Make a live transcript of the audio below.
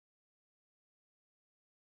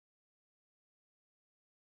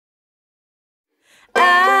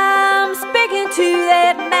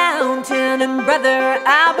mountain, brother,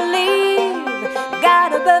 I believe.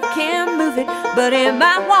 God above can move it, but it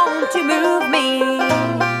might want to move me.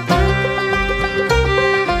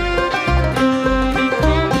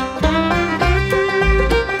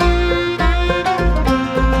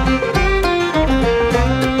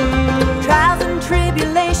 Trials and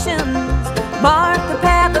tribulations mark the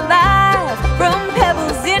path of life, from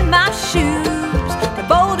pebbles in my shoes to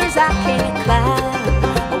boulders I can't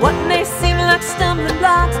climb. What may seem like stumbling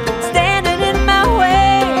blocks standing in my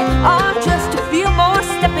way are just a few more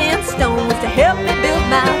stepping stones to help me build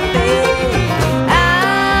my faith.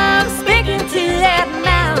 I'm speaking to that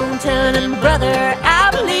mountain, and brother, I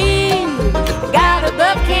believe God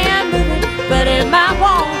above can move it, but it might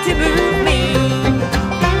want to move me.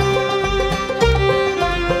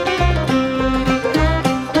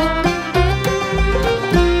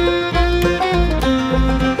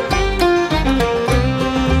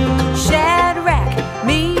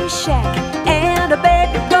 And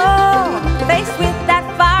Abednego, faced with that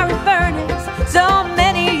fiery furnace so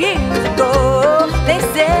many years ago, they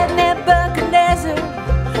said, Nebuchadnezzar,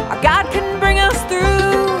 our God can bring us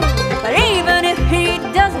through, but even if he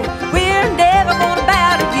doesn't, we're never gonna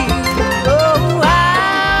bow to you. Oh,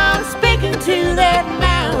 I'm speaking to that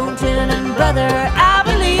mountain, and brother, I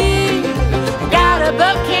believe God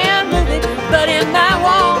above can move it, but it might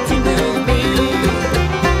want to move me.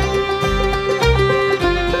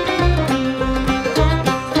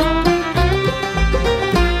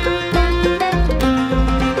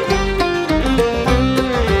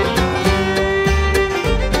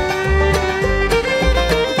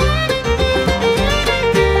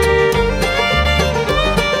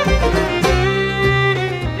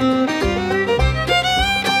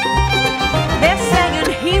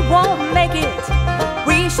 Won't make it,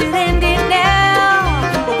 we should end it now,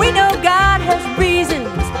 but we know God has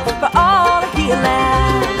reasons for all that he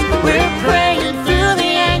allows. We're praying through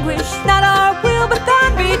the anguish, not our will but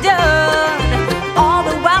thine be done, all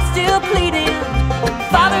the while still pleading,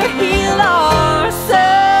 Father, heal our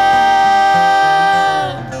son.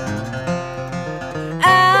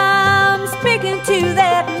 I'm speaking to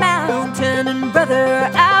that mountain, and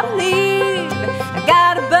brother, I believe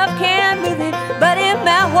God above can move it, but it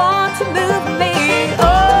might want to move me.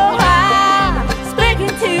 Oh, I'm speaking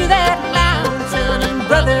to that mountain, and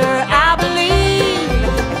brother, I believe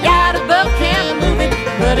God above can move it,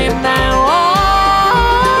 but it might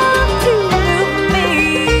want to move me.